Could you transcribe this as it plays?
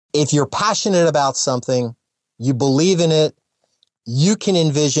if you're passionate about something, you believe in it, you can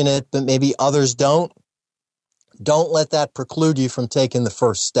envision it, but maybe others don't let that preclude you from taking the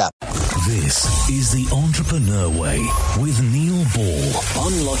first step. This is The Entrepreneur Way with Neil Ball.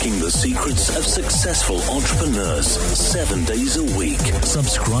 Unlocking the secrets of successful entrepreneurs 7 days a week.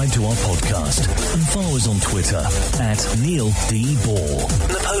 Subscribe to our podcast and follow us on Twitter at Neil D. Ball.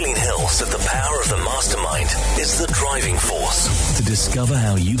 Napoleon Hill said the power of the mastermind is the driving force. To discover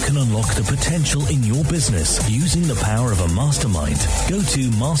how you can unlock the potential in your business using the power of a mastermind, go to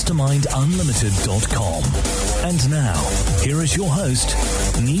mastermindunlimited.com. And now, here is your host,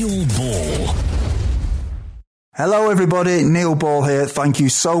 Neil Ball. Hello everybody, Neil Ball here. Thank you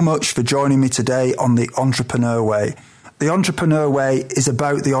so much for joining me today on The Entrepreneur Way. The Entrepreneur Way is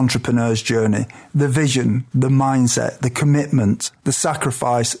about the entrepreneur's journey, the vision, the mindset, the commitment, the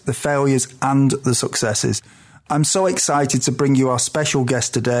sacrifice, the failures and the successes. I'm so excited to bring you our special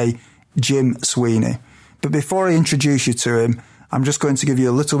guest today, Jim Sweeney. But before I introduce you to him, I'm just going to give you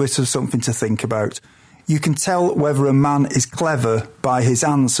a little bit of something to think about. You can tell whether a man is clever by his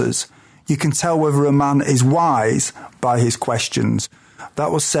answers. You can tell whether a man is wise by his questions.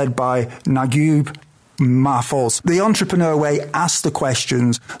 That was said by Naguib Mahfouz. The Entrepreneur Way asks the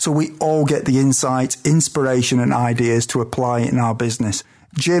questions so we all get the insight, inspiration and ideas to apply in our business.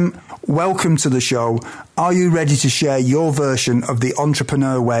 Jim, welcome to the show. Are you ready to share your version of the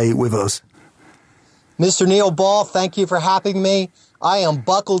Entrepreneur Way with us? Mr. Neil Ball, thank you for having me. I am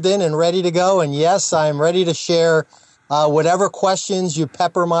buckled in and ready to go. And yes, I am ready to share whatever questions you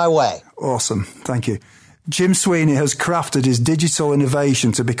pepper my way. Awesome. Thank you. Jim Sweeney has crafted his digital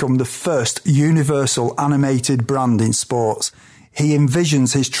innovation to become the first universal animated brand in sports. He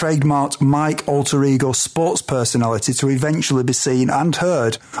envisions his trademarked Mike alter ego sports personality to eventually be seen and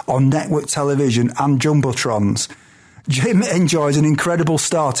heard on network television and jumbotrons. Jim enjoys an incredible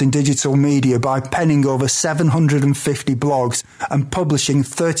start in digital media by penning over 750 blogs and publishing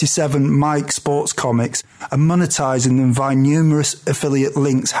 37 Mike sports comics and monetizing them via numerous affiliate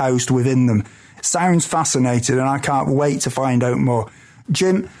links housed within them. Sounds fascinating and I can't wait to find out more.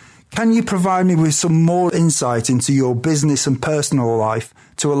 Jim, can you provide me with some more insight into your business and personal life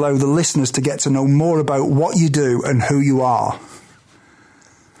to allow the listeners to get to know more about what you do and who you are?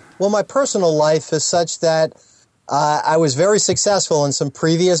 Well, my personal life is such that I was very successful in some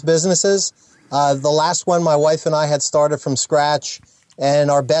previous businesses. The last one my wife and I had started from scratch, and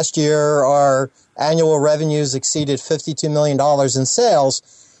our best year, our annual revenues exceeded $52 million in sales,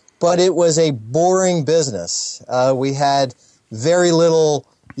 but it was a boring business. We had very little,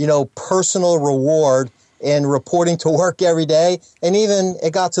 personal reward in reporting to work every day, and even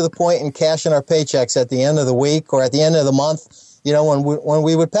it got to the point in cashing our paychecks at the end of the week or at the end of the month, when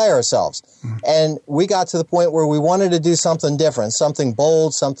we would pay ourselves. And we got to the point where we wanted to do something different, something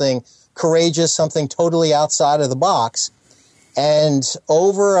bold, something courageous, something totally outside of the box. And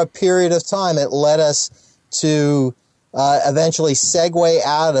over a period of time, it led us to eventually segue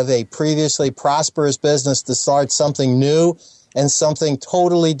out of a previously prosperous business to start something new and something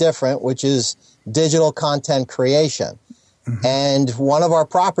totally different, which is digital content creation. Mm-hmm. And one of our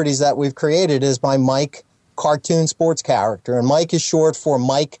properties that we've created is my Mike cartoon sports character, and Mike is short for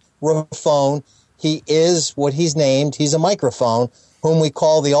Mike Raffone. He is what he's named. He's a microphone, whom we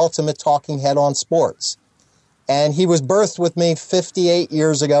call the ultimate talking head on sports. And he was birthed with me 58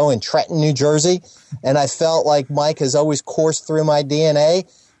 years ago in Trenton, New Jersey, and I felt like Mike has always coursed through my DNA,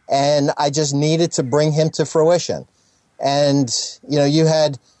 and I just needed to bring him to fruition. And, you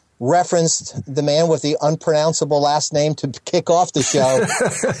had referenced the man with the unpronounceable last name to kick off the show.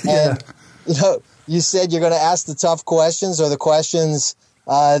 Yeah. And, you said you're going to ask the tough questions or the questions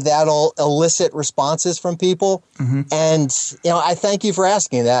that'll elicit responses from people. Mm-hmm. And, I thank you for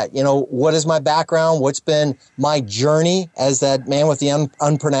asking that. What is my background? What's been my journey, as that man with the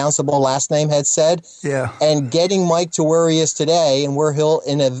unpronounceable last name had said? Yeah. And getting Mike to where he is today and where he'll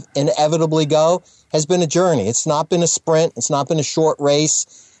inevitably go has been a journey. It's not been a sprint. It's not been a short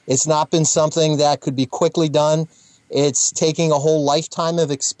race. It's not been something that could be quickly done. It's taking a whole lifetime of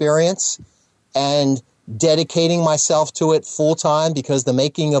experience and dedicating myself to it full time, because the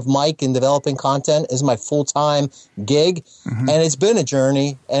making of Mike and developing content is my full time gig. Mm-hmm. And it's been a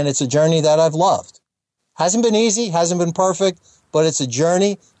journey, and it's a journey that I've loved. Hasn't been easy, hasn't been perfect, but it's a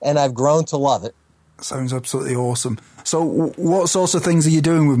journey, and I've grown to love it. Sounds absolutely awesome. So what sorts of things are you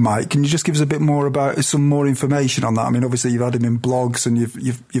doing with Mike? Can you just give us a bit more about some more information on that? I mean, obviously you've had him in blogs and you've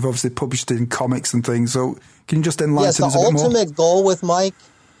obviously published it in comics and things. So can you just enlighten us a bit more? Yes, the ultimate goal with Mike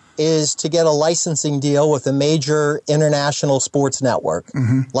is to get a licensing deal with a major international sports network,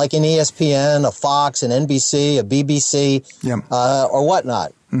 mm-hmm. like an ESPN, a Fox, an NBC, a BBC, or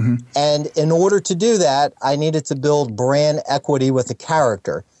whatnot. And in order to do that, I needed to build brand equity with a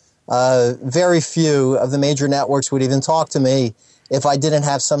character. Very few of the major networks would even talk to me if I didn't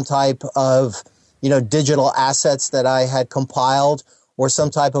have some type of, digital assets that I had compiled or some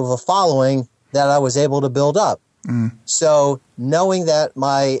type of a following that I was able to build up. So knowing that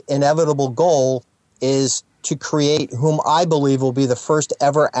my inevitable goal is to create whom I believe will be the first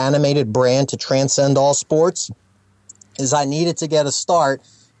ever animated brand to transcend all sports, is I needed to get a start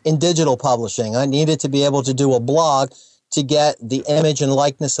in digital publishing. I needed to be able to do a blog to get the image and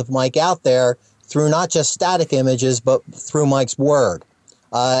likeness of Mike out there through not just static images, but through Mike's word.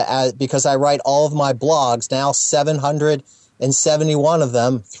 Because I write all of my blogs, now 771 of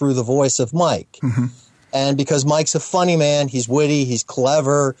them, through the voice of Mike. And because Mike's a funny man, he's witty, he's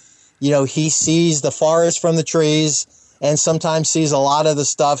clever, he sees the forest from the trees, and sometimes sees a lot of the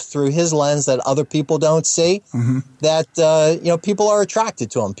stuff through his lens that other people don't see, that, people are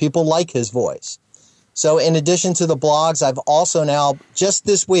attracted to him. People like his voice. So in addition to the blogs, I've also now, just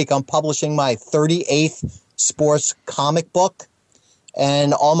this week, I'm publishing my 38th sports comic book.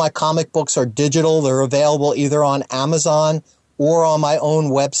 And all my comic books are digital. They're available either on Amazon or on my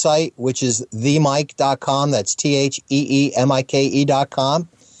own website, which is themike.com. That's TheeMike.com.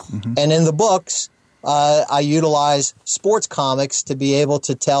 And in the books, I utilize sports comics to be able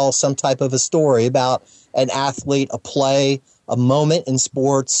to tell some type of a story about an athlete, a play, a moment in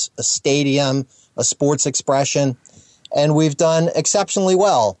sports, a stadium, a sports expression. And we've done exceptionally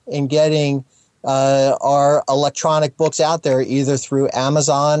well in getting our electronic books out there, either through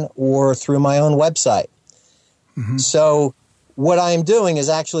Amazon or through my own website. So what I am doing is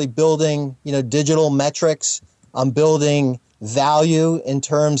actually building, digital metrics. I'm building value in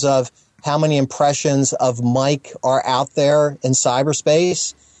terms of how many impressions of Mike are out there in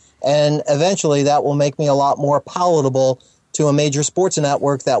cyberspace. And eventually that will make me a lot more palatable to a major sports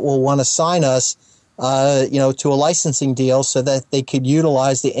network that will want to sign us, to a licensing deal so that they could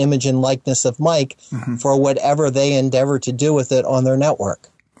utilize the image and likeness of Mike for whatever they endeavor to do with it on their network.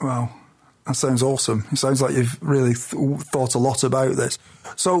 Wow. That sounds awesome. It sounds like you've really thought a lot about this.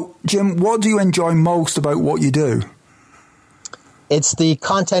 So, Jim, what do you enjoy most about what you do? It's the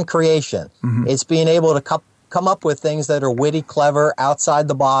content creation. It's being able to come up with things that are witty, clever, outside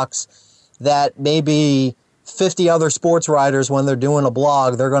the box, that maybe 50 other sports writers, when they're doing a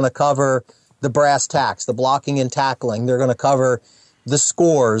blog, they're going to cover the brass tacks, the blocking and tackling. They're going to cover the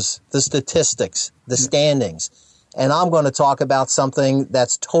scores, the statistics, the standings. And I'm going to talk about something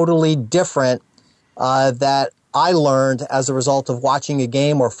that's totally different that I learned as a result of watching a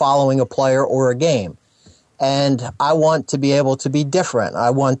game or following a player or a game. And I want to be able to be different. I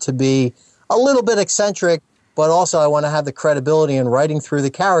want to be a little bit eccentric, but also I want to have the credibility in writing through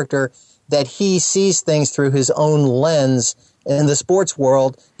the character that he sees things through his own lens in the sports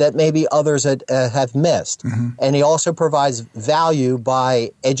world that maybe others have missed. And he also provides value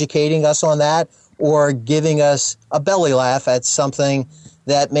by educating us on that or giving us a belly laugh at something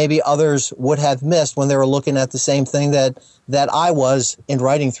that maybe others would have missed when they were looking at the same thing that I was in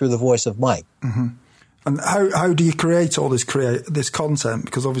writing through the voice of Mike. And how do you create all this content?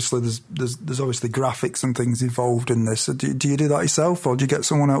 Because obviously there's obviously graphics and things involved in this. So do you do that yourself, or do you get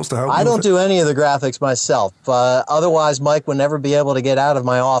someone else to help? I don't do any of the graphics myself. Otherwise, Mike would never be able to get out of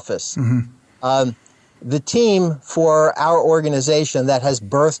my office. The team for our organization that has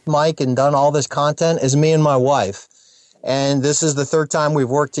birthed Mike and done all this content is me and my wife. And this is the third time we've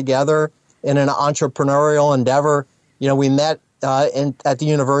worked together in an entrepreneurial endeavor. We met at the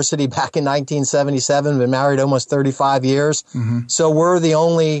university back in 1977, been married almost 35 years. So we're the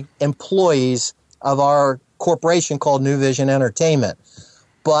only employees of our corporation called New Vision Entertainment.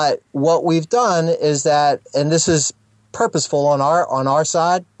 But what we've done is that, and this is purposeful on our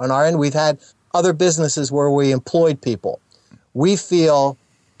side, on our end, we've had other businesses where we employed people. We feel,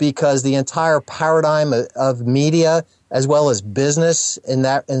 because the entire paradigm of media as well as business in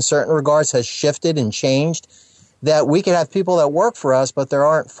certain regards has shifted and changed, that we could have people that work for us, but there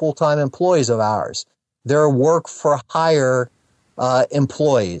aren't full-time employees of ours. They're work-for-hire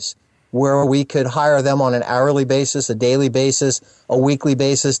employees, where we could hire them on an hourly basis, a daily basis, a weekly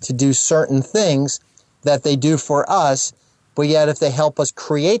basis to do certain things that they do for us, but yet if they help us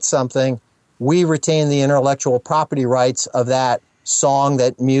create something, we retain the intellectual property rights of that song,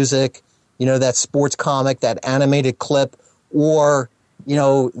 that music, that sports comic, that animated clip, or,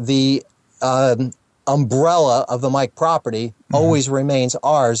 the umbrella of the Mike property always remains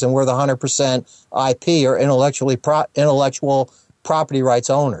ours, and we're the 100% IP or intellectual property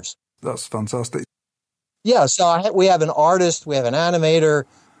rights owners. That's fantastic. Yeah, so we have an artist, we have an animator,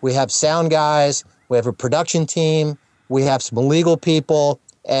 we have sound guys, we have a production team, we have some legal people,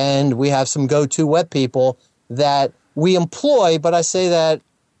 and we have some go-to web people that we employ, but I say that,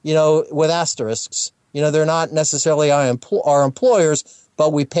 with asterisks. They're not necessarily our employers,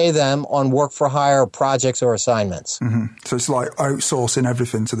 but we pay them on work-for-hire projects or assignments. Mm-hmm. So it's like outsourcing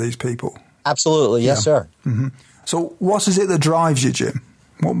everything to these people. Absolutely. Yes, sir. Mm-hmm. So what is it that drives you, Jim?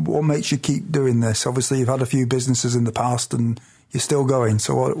 What makes you keep doing this? Obviously, you've had a few businesses in the past and you're still going.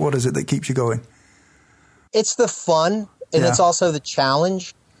 So what is it that keeps you going? It's the fun, and it's also the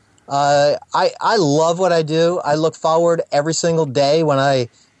challenge. I love what I do. I look forward every single day when I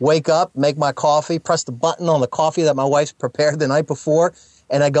wake up, make my coffee, press the button on the coffee that my wife's prepared the night before,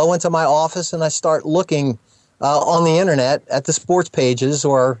 and I go into my office and I start looking on the internet at the sports pages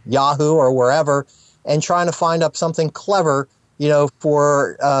or Yahoo or wherever, and trying to find up something clever,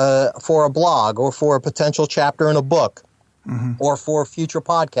 for a blog or for a potential chapter in a book, or for a future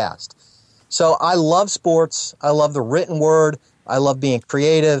podcast. So I love sports. I love the written word. I love being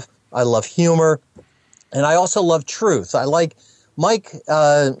creative. I love humor. And I also love truth. I like Mike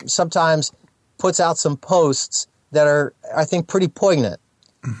sometimes puts out some posts that are, I think, pretty poignant.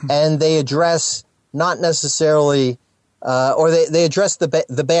 And they address not necessarily, or they address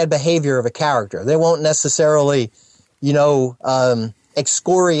the bad behavior of a character. They won't necessarily,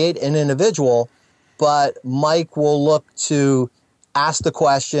 excoriate an individual, but Mike will look to ask the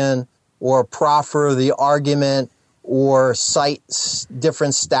question or proffer the argument or cite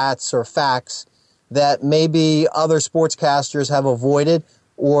different stats or facts that maybe other sportscasters have avoided,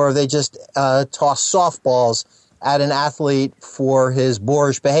 or they just toss softballs at an athlete for his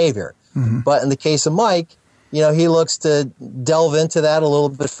boorish behavior. But in the case of Mike, he looks to delve into that a little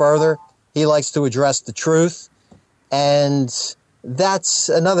bit further. He likes to address the truth. And that's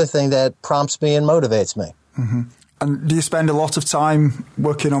another thing that prompts me and motivates me. And do you spend a lot of time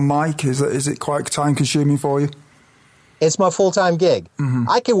working on Mike? Is it quite time consuming for you? It's my full-time gig.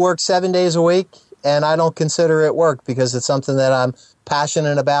 I can work 7 days a week, and I don't consider it work because it's something that I'm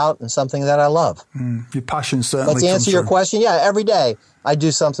passionate about and something that I love. Your passion certainly. But to answer your question, every day I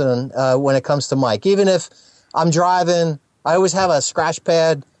do something when it comes to Mike. Even if I'm driving, I always have a scratch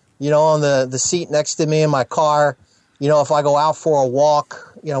pad, on the seat next to me in my car. If I go out for a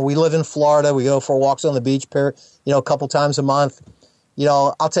walk, we live in Florida, we go for walks on the beach, a couple times a month.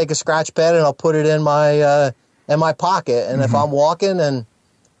 I'll take a scratch pad and I'll put it in my pocket. And if I'm walking and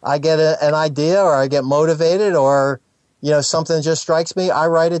I get an idea or I get motivated or, something just strikes me, I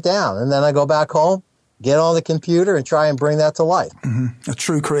write it down. And then I go back home, get on the computer and try and bring that to life. A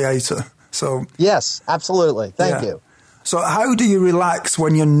true creator. So yes, absolutely. Thank you. So how do you relax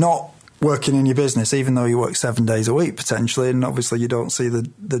when you're not working in your business, even though you work 7 days a week potentially, and obviously you don't see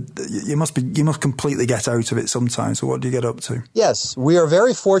you must completely get out of it sometimes. So what do you get up to? Yes, we are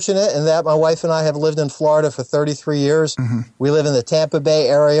very fortunate in that my wife and I have lived in Florida for 33 years. We live in the Tampa Bay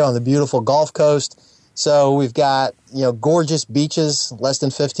area on the beautiful Gulf Coast. So we've got, gorgeous beaches less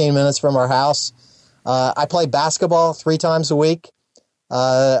than 15 minutes from our house. I play basketball 3 times a week.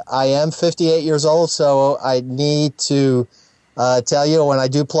 I am 58 years old, so I need to tell you, when I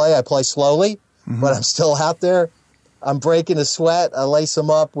do play, I play slowly, but I'm still out there. I'm breaking a sweat. I lace them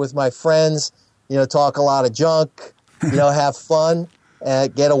up with my friends, talk a lot of junk, have fun,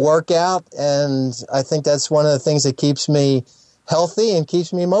 get a workout. And I think that's one of the things that keeps me healthy and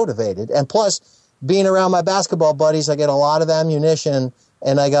keeps me motivated. And plus, being around my basketball buddies, I get a lot of ammunition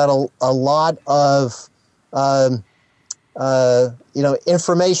and I got a lot of,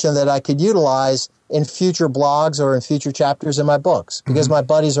 information that I could utilize in future blogs or in future chapters in my books, because my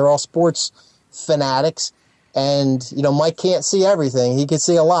buddies are all sports fanatics. And, Mike can't see everything. He can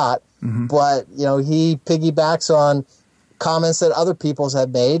see a lot, but, he piggybacks on comments that other people have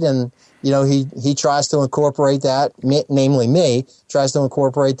made. And, he tries to incorporate that, namely me, tries to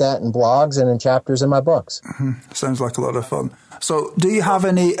incorporate that in blogs and in chapters in my books. Sounds like a lot of fun. So do you have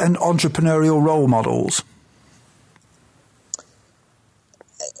any entrepreneurial role models?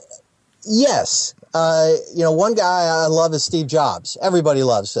 Yes. One guy I love is Steve Jobs. Everybody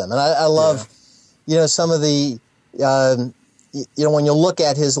loves him. And I love, some of the, when you look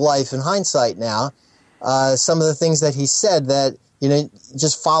at his life in hindsight now, some of the things that he said that,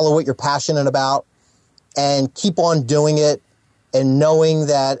 just follow what you're passionate about and keep on doing it and knowing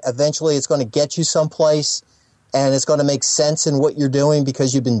that eventually it's going to get you someplace and it's going to make sense in what you're doing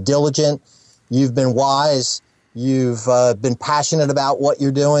because you've been diligent, you've been wise, you've been passionate about what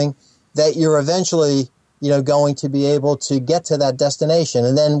you're doing, that you're eventually, going to be able to get to that destination.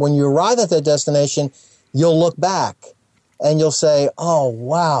 And then when you arrive at that destination, you'll look back and you'll say, oh,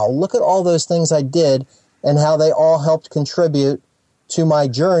 wow, look at all those things I did and how they all helped contribute to my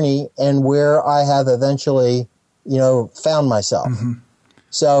journey and where I have eventually, found myself.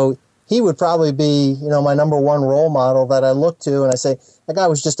 So he would probably be, my number one role model that I look to, and I say, that guy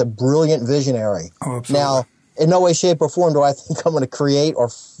was just a brilliant visionary. Oh, absolutely. Now, in no way, shape, or form do I think I'm going to create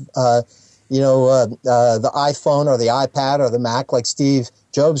the iPhone or the iPad or the Mac like Steve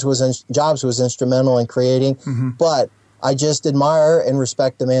Jobs was instrumental in creating. But I just admire and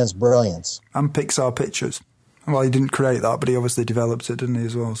respect the man's brilliance. And Pixar Pictures. Well, he didn't create that, but he obviously developed it, didn't he,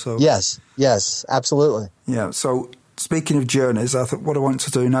 as well? So Yes, absolutely. Yeah, so speaking of journeys, I think what I want to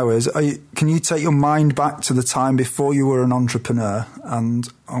do now is, can you take your mind back to the time before you were an entrepreneur? And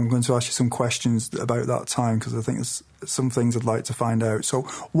I'm going to ask you some questions about that time, because I think there's some things I'd like to find out. So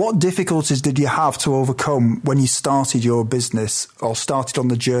what difficulties did you have to overcome when you started your business or started on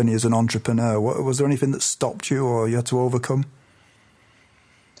the journey as an entrepreneur? Was there anything that stopped you or you had to overcome?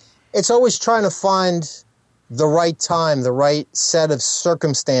 It's always trying to find the right time, the right set of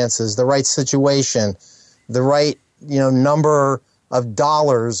circumstances, the right situation, the right number of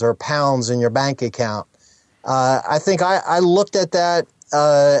dollars or pounds in your bank account. I think I looked at that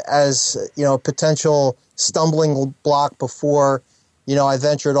as a potential stumbling block before I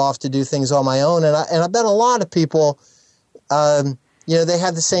ventured off to do things on my own. And I bet a lot of people they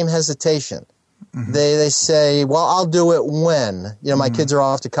have the same hesitation. They say, well, I'll do it when my kids are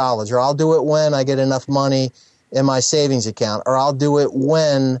off to college, or I'll do it when I get enough money in my savings account, or I'll do it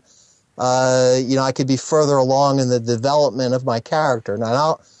when I could be further along in the development of my character.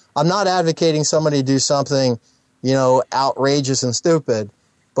 Now, I'm not advocating somebody do something, outrageous and stupid,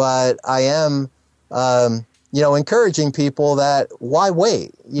 but I am, encouraging people that why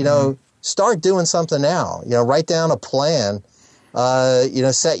wait? Start doing something now. Write down a plan.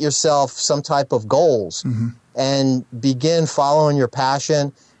 Set yourself some type of goals and begin following your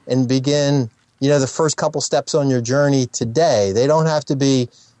passion and begin, the first couple steps on your journey today. They don't have to be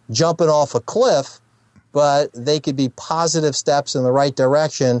jumping off a cliff, but they could be positive steps in the right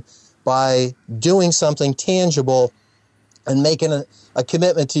direction by doing something tangible and making a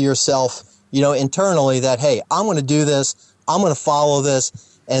commitment to yourself, internally that, hey, I'm going to do this, I'm going to follow this,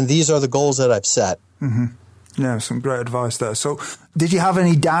 and these are the goals that I've set. Yeah, some great advice there. So did you have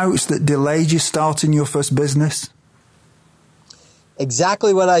any doubts that delayed you starting your first business?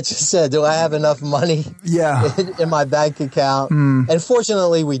 Exactly what I just said. Do I have enough money in my bank account? And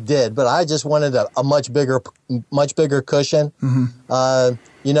fortunately we did, but I just wanted a much bigger cushion.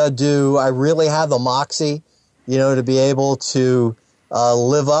 Do I really have the moxie, to be able to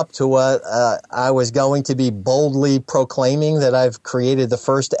live up to what I was going to be boldly proclaiming, that I've created the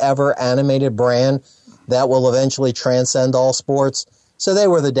first ever animated brand that will eventually transcend all sports. So they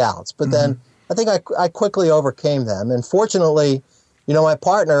were the doubts. But then I think I quickly overcame them. And fortunately, my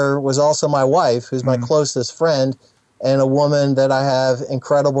partner was also my wife, who's my closest friend, and a woman that I have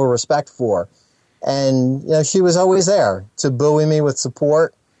incredible respect for. And, she was always there to buoy me with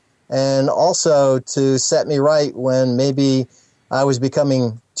support and also to set me right when maybe I was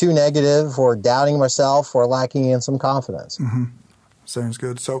becoming too negative or doubting myself or lacking in some confidence. Sounds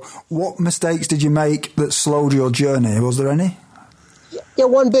good. So what mistakes did you make that slowed your journey? Was there any? Yeah,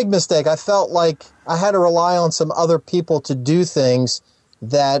 one big mistake. I felt like I had to rely on some other people to do things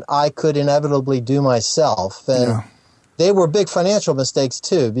that I could inevitably do myself. And they were big financial mistakes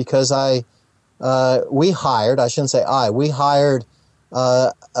too, because we hired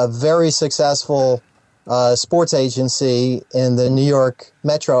a very successful sports agency in the New York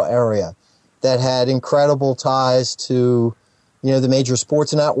metro area that had incredible ties to the major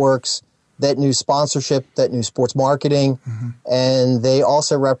sports networks, that knew sponsorship, that knew sports marketing, and they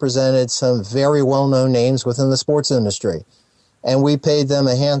also represented some very well-known names within the sports industry. And we paid them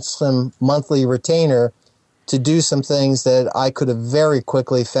a handsome monthly retainer to do some things that I could have very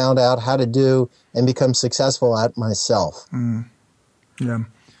quickly found out how to do and become successful at myself. Yeah.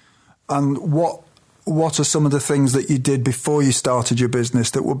 And what are some of the things that you did before you started your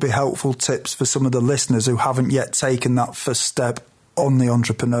business that would be helpful tips for some of the listeners who haven't yet taken that first step on the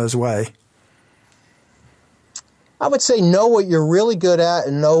entrepreneur's way? I would say know what you're really good at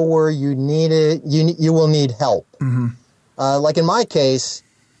and know where you need it. You will need help. Like in my case,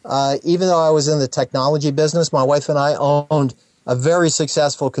 even though I was in the technology business, my wife and I owned a very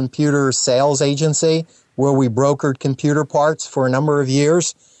successful computer sales agency where we brokered computer parts for a number of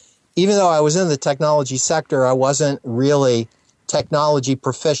years. Even though I was in the technology sector, I wasn't really tech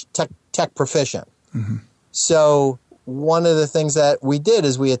proficient. So one of the things that we did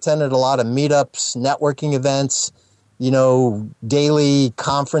is we attended a lot of meetups, networking events, daily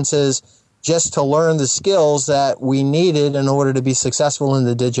conferences, just to learn the skills that we needed in order to be successful in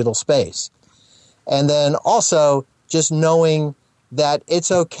the digital space. And then also just knowing that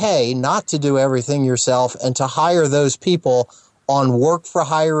it's okay not to do everything yourself and to hire those people on work for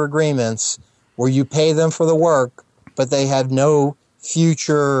hire agreements where you pay them for the work, but they have no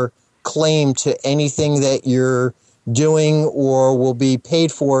future claim to anything that you're doing or will be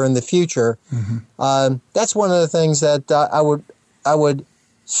paid for in the future. That's one of the things that I would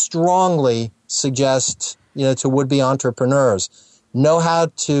strongly suggest, to would-be entrepreneurs. Know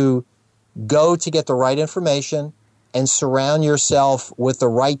how to go to get the right information and surround yourself with the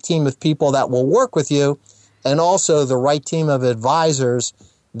right team of people that will work with you, and also the right team of advisors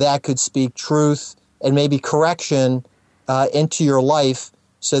that could speak truth and maybe correction into your life,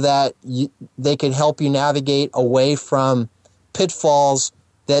 so that they could help you navigate away from pitfalls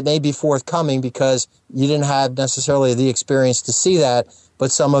that may be forthcoming because you didn't have necessarily the experience to see that,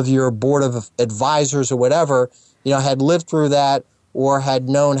 but some of your board of advisors or whatever, had lived through that or had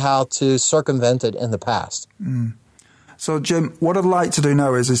known how to circumvent it in the past. So, Jim, what I'd like to do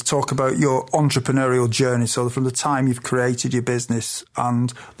now is talk about your entrepreneurial journey. So from the time you've created your business,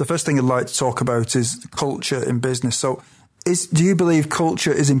 and the first thing I'd like to talk about is culture in business. So do you believe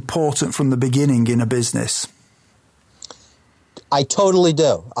culture is important from the beginning in a business? I totally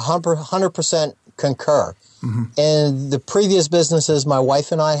do. 100% concur. In the previous businesses my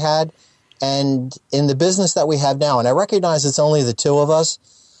wife and I had, and in the business that we have now, and I recognize it's only the two of us,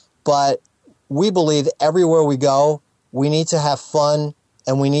 but we believe everywhere we go, we need to have fun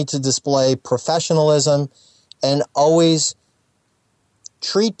and we need to display professionalism and always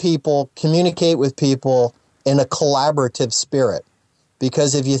treat people, communicate with people in a collaborative spirit.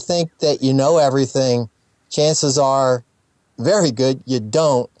 Because if you think that you know everything, chances are very good you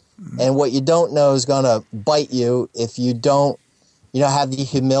don't. And what you don't know is going to bite you if you don't, have the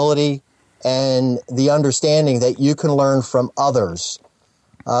humility and the understanding that you can learn from others.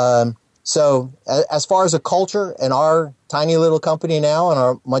 So as far as a culture in our tiny little company now and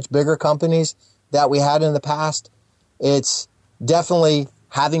our much bigger companies that we had in the past, it's definitely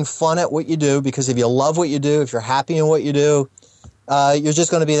having fun at what you do, because if you love what you do, if you're happy in what you do, you're just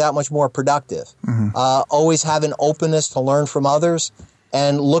going to be that much more productive. Always have an openness to learn from others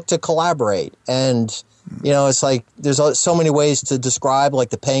and look to collaborate. And, it's like there's so many ways to describe like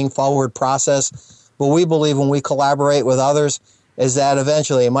the paying forward process. But we believe when we collaborate with others is that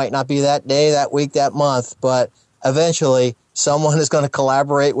eventually, it might not be that day, that week, that month, but eventually someone is going to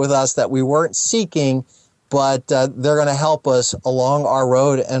collaborate with us that we weren't seeking, but they're going to help us along our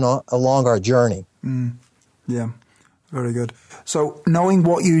road and along our journey. Yeah, very good. So knowing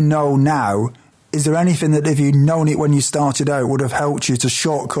what you know now, is there anything that if you'd known it when you started out would have helped you to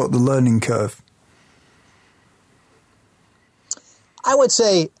shortcut the learning curve? I would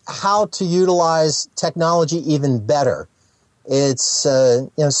say how to utilize technology even better. It's,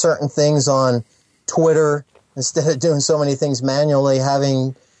 certain things on Twitter, instead of doing so many things manually,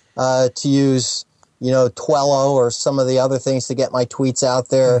 having to use, Twello or some of the other things to get my tweets out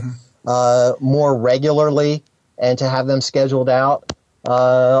there more regularly and to have them scheduled out.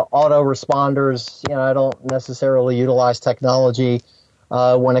 Autoresponders, I don't necessarily utilize technology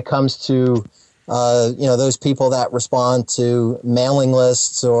when it comes to, those people that respond to mailing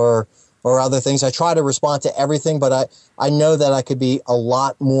lists or other things. I try to respond to everything, but I know that I could be a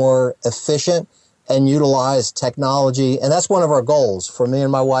lot more efficient and utilize technology. And that's one of our goals for me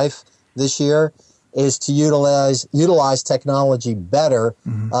and my wife this year, is to utilize technology better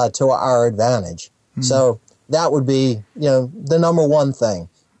to our advantage. So that would be, the number one thing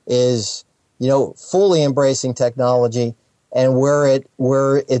is, fully embracing technology, and where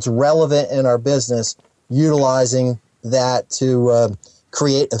it's relevant in our business, utilizing that to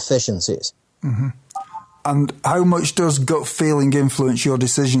create efficiencies. And how much does gut feeling influence your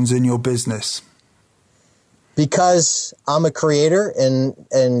decisions in your business? Because I'm a creator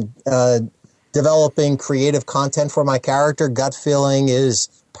and developing creative content for my character, gut feeling is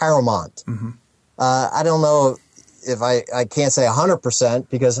paramount. I don't know if I can't say 100%,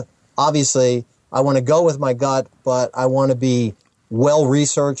 because obviously I want to go with my gut, but I want to be well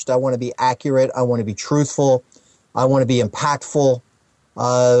researched. I want to be accurate. I want to be truthful. I want to be impactful.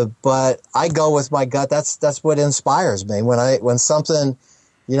 But I go with my gut. That's what inspires me. When something,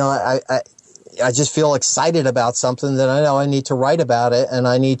 I just feel excited about something, that I know I need to write about it, and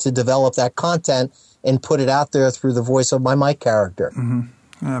I need to develop that content and put it out there through the voice of my Mike character.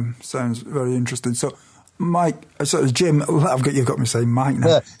 Sounds very interesting. So, Mike, Jim, you've got me saying Mike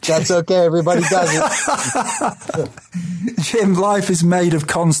now. That's okay. Everybody does it. Jim, life is made of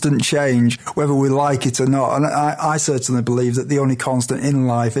constant change, whether we like it or not. And I certainly believe that the only constant in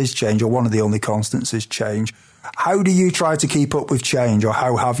life is change, or one of the only constants is change. How do you try to keep up with change, or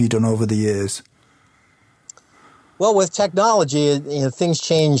how have you done over the years? Well, with technology, things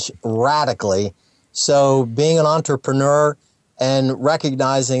change radically. So being an entrepreneur and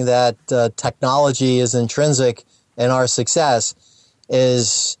recognizing that technology is intrinsic in our success,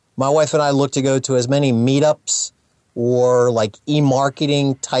 is my wife and I look to go to as many meetups or like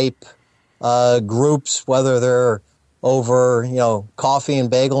e-marketing type groups, whether they're over, coffee and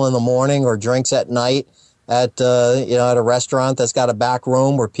bagel in the morning or drinks at night at a restaurant that's got a back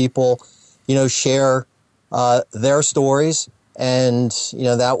room where people, share their stories. And,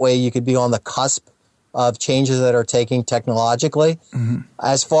 that way you could be on the cusp of changes that are taking technologically. Mm-hmm.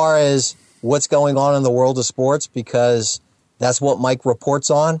 As far as what's going on in the world of sports, because that's what Mike reports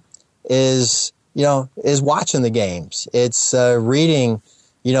on, is watching the games. It's reading,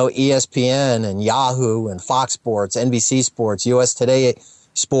 ESPN and Yahoo and Fox Sports, NBC Sports, US Today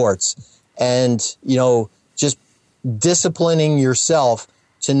Sports, and, just disciplining yourself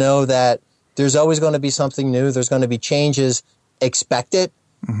to know that there's always going to be something new. There's going to be changes. Expect it.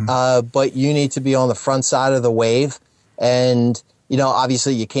 Mm-hmm. But you need to be on the front side of the wave. And,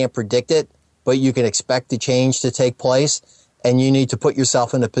 obviously you can't predict it, but you can expect the change to take place. And you need to put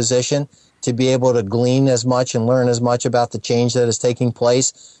yourself in a position to be able to glean as much and learn as much about the change that is taking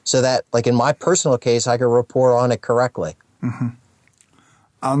place so that, like in my personal case, I can report on it correctly. Mm-hmm.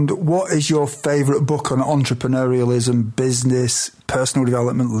 And what is your favorite book on entrepreneurialism, business, personal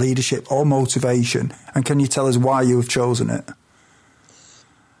development, leadership, or motivation? And can you tell us why you have chosen it?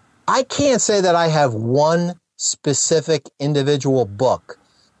 I can't say that I have one specific individual book,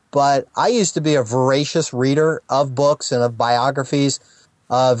 but I used to be a voracious reader of books and of biographies,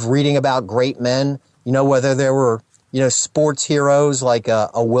 of reading about great men, whether there were, sports heroes like a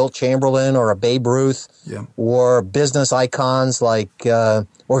Wilt Chamberlain or a Babe Ruth, yeah, or business icons like,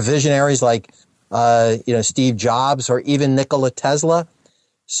 or visionaries like, Steve Jobs or even Nikola Tesla.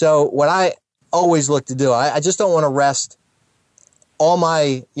 So what I always look to do, I just don't want to rest all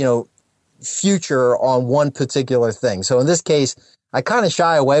my, future on one particular thing. So in this case, I kind of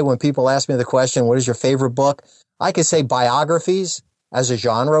shy away when people ask me the question, what is your favorite book? I could say biographies as a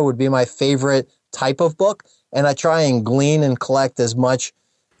genre would be my favorite type of book. And I try and glean and collect as much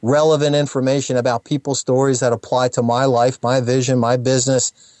relevant information about people's stories that apply to my life, my vision, my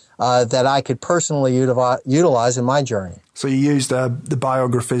business, that I could personally utilize in my journey. So you use the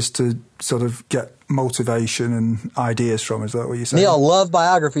biographies to sort of get motivation and ideas from, is that what you're saying? Neil, love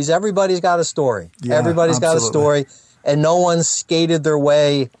biographies. Everybody's got a story. Yeah, Everybody's got a story. And no one's skated their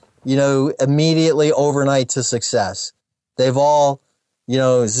way, immediately overnight to success. They've all,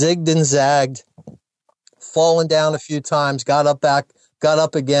 zigged and zagged, fallen down a few times, got up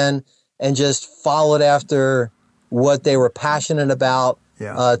again, and just followed after what they were passionate about,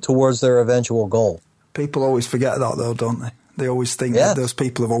 yeah, towards their eventual goal. People always forget that, though, don't they? They always think that those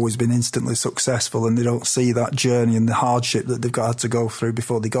people have always been instantly successful, and they don't see that journey and the hardship that they've had to go through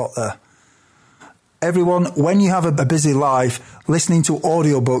before they got there. Everyone, when you have a busy life, listening to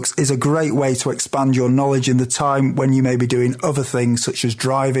audiobooks is a great way to expand your knowledge in the time when you may be doing other things, such as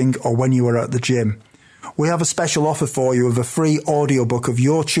driving or when you are at the gym. We have a special offer for you of a free audiobook of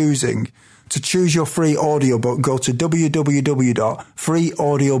your choosing. To choose your free audiobook, go to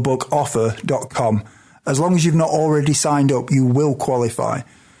www.freeaudiobookoffer.com. As long as you've not already signed up, you will qualify.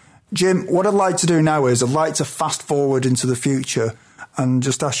 Jim, what I'd like to do now is I'd like to fast forward into the future and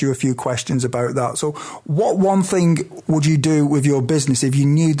just ask you a few questions about that. So what one thing would you do with your business if you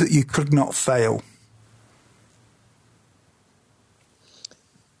knew that you could not fail?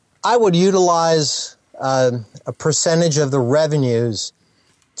 I would utilize a percentage of the revenues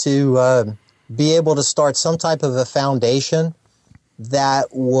to be able to start some type of a foundation that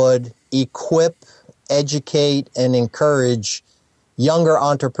would equip, educate, and encourage younger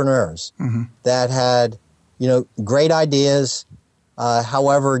entrepreneurs, mm-hmm, that had, great ideas,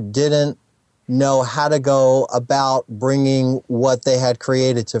 however, didn't know how to go about bringing what they had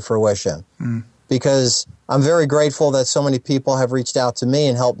created to fruition. Mm. Because I'm very grateful that so many people have reached out to me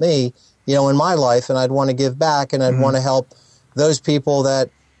and helped me, in my life, and I'd want to give back, and I'd want to help those people that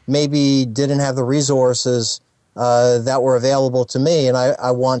maybe didn't have the resources that were available to me, and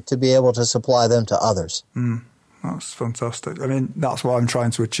I want to be able to supply them to others. Mm. That's fantastic. I mean, that's what I'm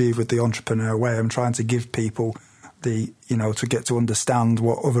trying to achieve with the Entrepreneur Way. I'm trying to give people to get to understand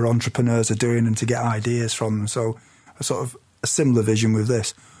what other entrepreneurs are doing and to get ideas from them. So a sort of a similar vision with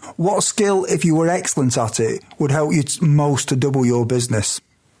this. What skill, if you were excellent at it, would help you most to double your business?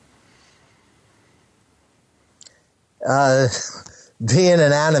 Being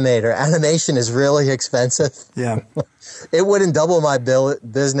an animator. Animation is really expensive. Yeah. It wouldn't double my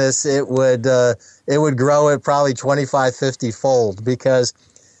business. It would grow it probably 25, 50 fold, because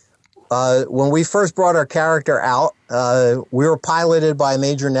when we first brought our character out, we were piloted by a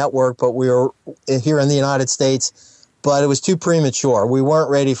major network, but we were here in the United States. but it was too premature. We weren't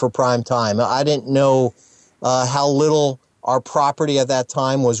ready for prime time. I didn't know how little our property at that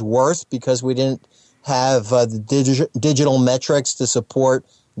time was worth because we didn't have the digital metrics to support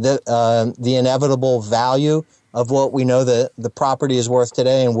the inevitable value of what we know that the property is worth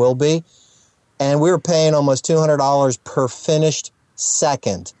today and will be. And we were paying almost $200 per finished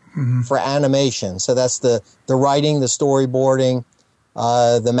second for animation. So that's the writing, the storyboarding,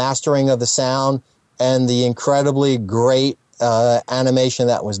 the mastering of the sound, and the incredibly great animation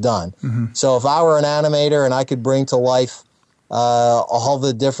that was done. So if I were an animator and I could bring to life all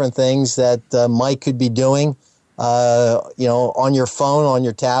the different things that Mike could be doing, on your phone, on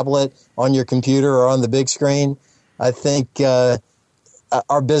your tablet, on your computer, or on the big screen, I think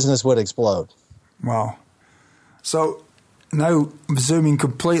our business would explode. Wow. So now zooming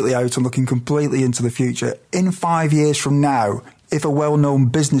completely out and looking completely into the future, in 5 years from now, if a well-known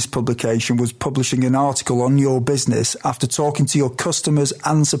business publication was publishing an article on your business after talking to your customers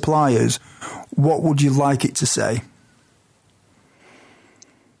and suppliers, what would you like it to say?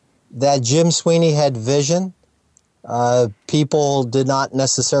 That Jim Sweeney had vision. People did not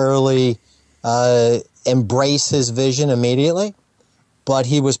necessarily embrace his vision immediately, but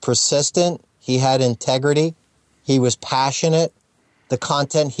he was persistent. He had integrity. He was passionate. The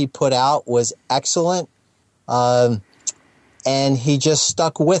content he put out was excellent. And he just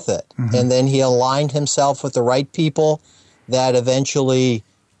stuck with it. And then he aligned himself with the right people that eventually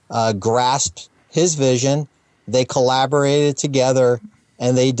grasped his vision. They collaborated together,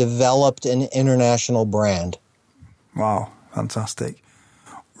 and they developed an international brand. Wow, fantastic.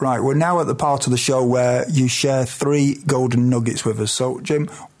 Right, we're now at the part of the show where you share 3 golden nuggets with us. So, Jim,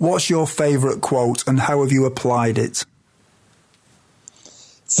 what's your favourite quote and how have you applied it?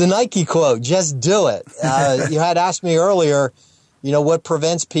 It's the Nike quote, just do it. You had asked me earlier, what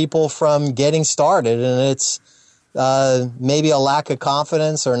prevents people from getting started, and it's maybe a lack of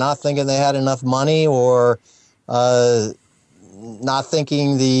confidence or not thinking they had enough money or not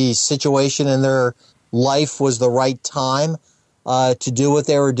thinking the situation in their life was the right time to do what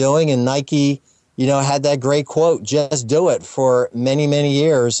they were doing. And Nike, had that great quote, just do it, for many, many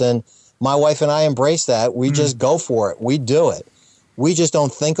years. And my wife and I embrace that. We just go for it. We do it. We just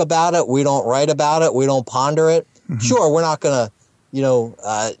don't think about it. We don't write about it. We don't ponder it. Sure, we're not going to,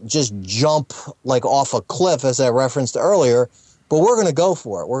 just jump like off a cliff, as I referenced earlier, but we're going to go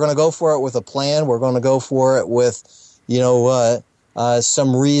for it. We're going to go for it with a plan. We're going to go for it with,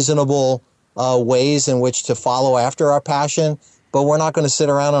 some reasonable ways in which to follow after our passion, but we're not going to sit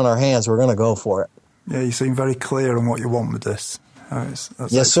around on our hands. We're going to go for it. Yeah, you seem very clear on what you want with this. That's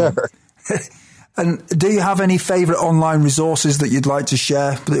yes, excellent. Sir. And do you have any favourite online resources that you'd like to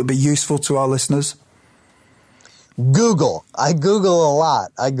share that would be useful to our listeners? Google. I Google a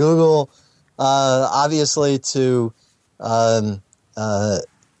lot. I Google, obviously, to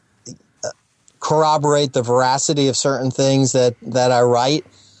corroborate the veracity of certain things that I write.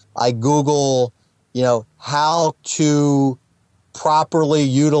 I Google, how to properly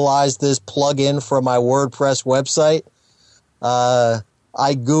utilize this plugin for my WordPress website.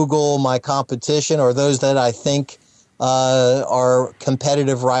 I Google my competition or those that I think are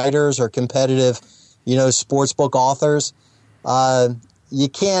competitive writers or competitive, sportsbook authors. You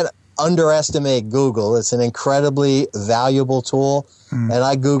can't underestimate Google. It's an incredibly valuable tool, and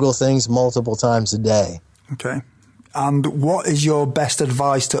I Google things multiple times a day. Okay. And what is your best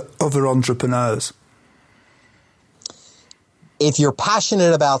advice to other entrepreneurs? If you're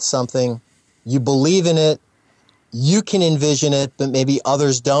passionate about something, you believe in it, you can envision it, but maybe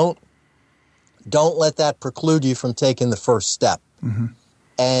others don't let that preclude you from taking the first step.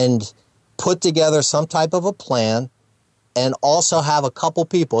 And put together some type of a plan, and also have a couple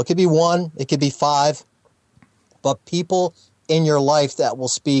people. It could be 1, it could be 5, but people in your life that will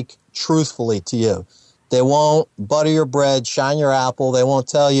speak truthfully to you. They won't butter your bread, shine your apple. They won't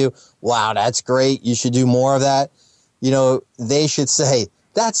tell you, wow, that's great, you should do more of that. They should say,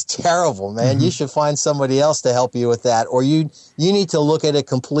 that's terrible, man. You should find somebody else to help you with that, or you need to look at it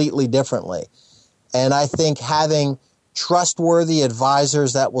completely differently. And I think having trustworthy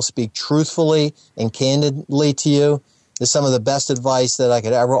advisors that will speak truthfully and candidly to you is some of the best advice that I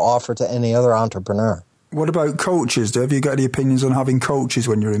could ever offer to any other entrepreneur. What about coaches? Have you got any opinions on having coaches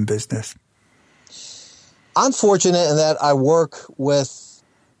when you're in business? I'm fortunate in that I work with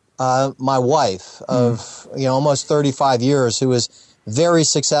my wife of almost 35 years, who is very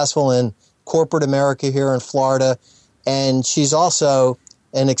successful in corporate America here in Florida, and she's also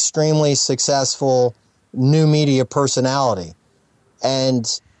an extremely successful new media personality. And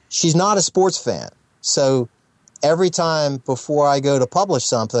she's not a sports fan. So every time before I go to publish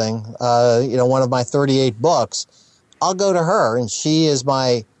something, one of my 38 books, I'll go to her, and she is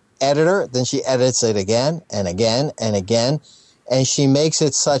my editor. Then she edits it again and again and again, and she makes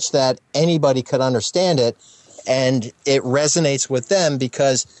it such that anybody could understand it, and it resonates with them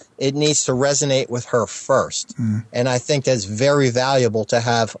because it needs to resonate with her first. And I think that's very valuable to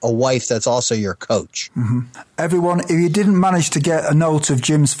have a wife that's also your coach. Everyone, if you didn't manage to get a note of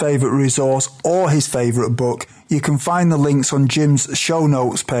Jim's favourite resource or his favourite book, you can find the links on Jim's show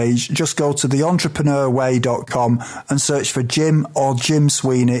notes page. Just go to theentrepreneurway.com and search for Jim or Jim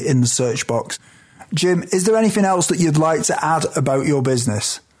Sweeney in the search box. Jim, is there anything else that you'd like to add about your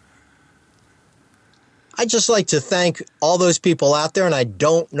business? I'd just like to thank all those people out there, and I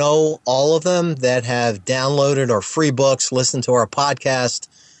don't know all of them, that have downloaded our free books, listened to our podcast,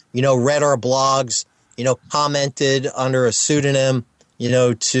 read our blogs, commented under a pseudonym,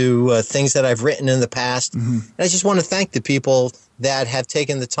 to things that I've written in the past. And I just want to thank the people that have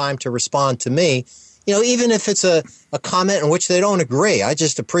taken the time to respond to me, even if it's a comment in which they don't agree. I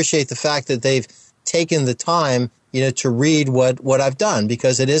just appreciate the fact that they've taken the time, to read what I've done,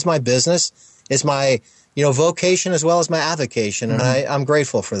 because it is my business. It's my vocation as well as my avocation, and I'm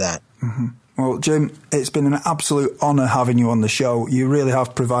grateful for that. Well, Jim, it's been an absolute honour having you on the show. You really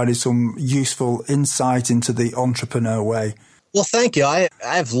have provided some useful insight into the entrepreneur way. Well, thank you.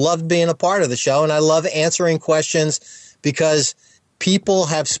 I've loved being a part of the show, and I love answering questions because people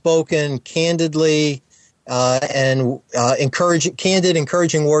have spoken candidly and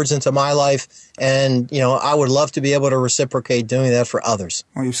encouraging words into my life. And, I would love to be able to reciprocate doing that for others.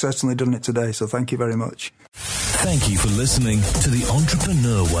 Well, you've certainly done it today, so thank you very much. Thank you for listening to The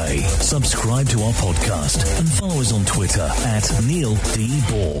Entrepreneur Way. Subscribe to our podcast and follow us on Twitter @Neil D.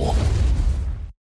 Ball.